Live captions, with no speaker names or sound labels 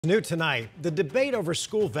New tonight, the debate over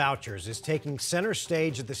school vouchers is taking center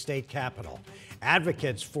stage at the state capitol.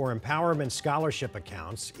 Advocates for empowerment scholarship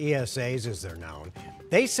accounts, ESAs as they're known,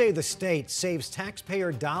 they say the state saves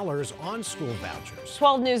taxpayer dollars on school vouchers.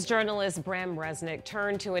 12 News journalist Bram Resnick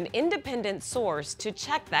turned to an independent source to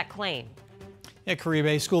check that claim. Yeah,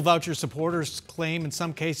 Caribe school voucher supporters claim in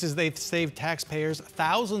some cases they've saved taxpayers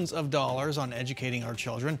thousands of dollars on educating our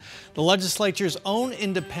children. The legislature's own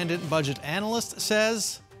independent budget analyst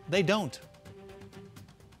says they don't.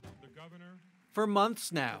 For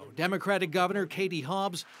months now, Democratic Governor Katie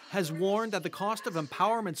Hobbs has warned that the cost of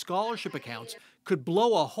empowerment scholarship accounts could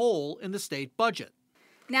blow a hole in the state budget.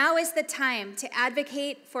 Now is the time to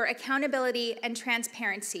advocate for accountability and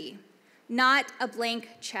transparency, not a blank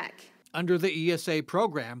check. Under the ESA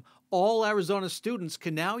program, all Arizona students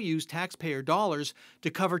can now use taxpayer dollars to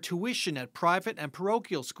cover tuition at private and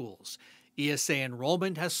parochial schools. ESA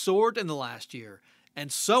enrollment has soared in the last year,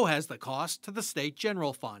 and so has the cost to the state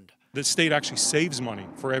general fund. The state actually saves money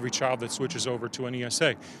for every child that switches over to an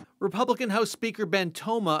ESA. Republican House Speaker Ben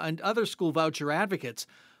Toma and other school voucher advocates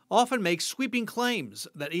often make sweeping claims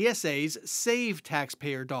that ESAs save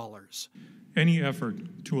taxpayer dollars. Any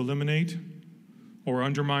effort to eliminate or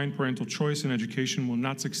undermine parental choice in education will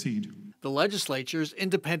not succeed. The legislature's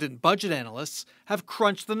independent budget analysts have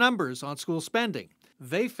crunched the numbers on school spending.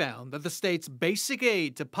 They found that the state's basic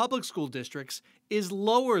aid to public school districts is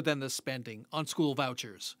lower than the spending on school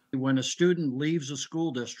vouchers. When a student leaves a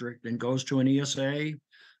school district and goes to an ESA,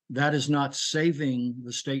 that is not saving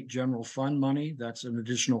the state general fund money. That's an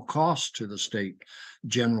additional cost to the state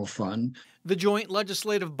general fund. The Joint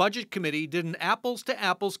Legislative Budget Committee did an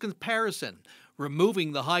apples-to-apples comparison,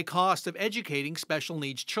 removing the high cost of educating special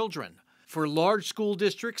needs children. For large school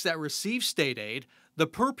districts that receive state aid, the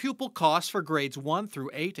per-pupil cost for grades 1 through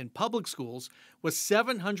 8 in public schools was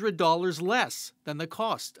 $700 less than the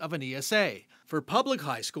cost of an ESA. For public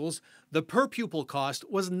high schools, the per-pupil cost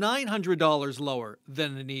was $900 lower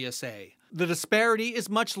than an ESA. The disparity is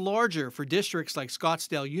much larger for districts like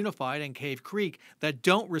Scottsdale Unified and Cave Creek that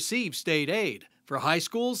don't receive state aid. For high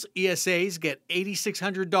schools, ESAs get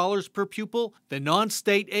 $8,600 per pupil. The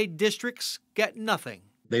non-state aid districts get nothing.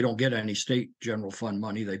 They don't get any state general fund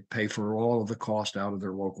money. They pay for all of the cost out of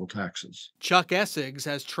their local taxes. Chuck Essiggs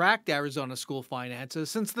has tracked Arizona school finances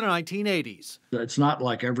since the 1980s. It's not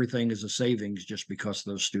like everything is a savings just because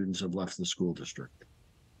those students have left the school district.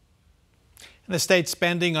 The state's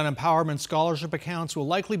spending on empowerment scholarship accounts will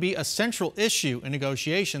likely be a central issue in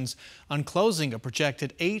negotiations on closing a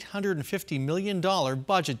projected $850 million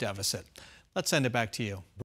budget deficit. Let's send it back to you.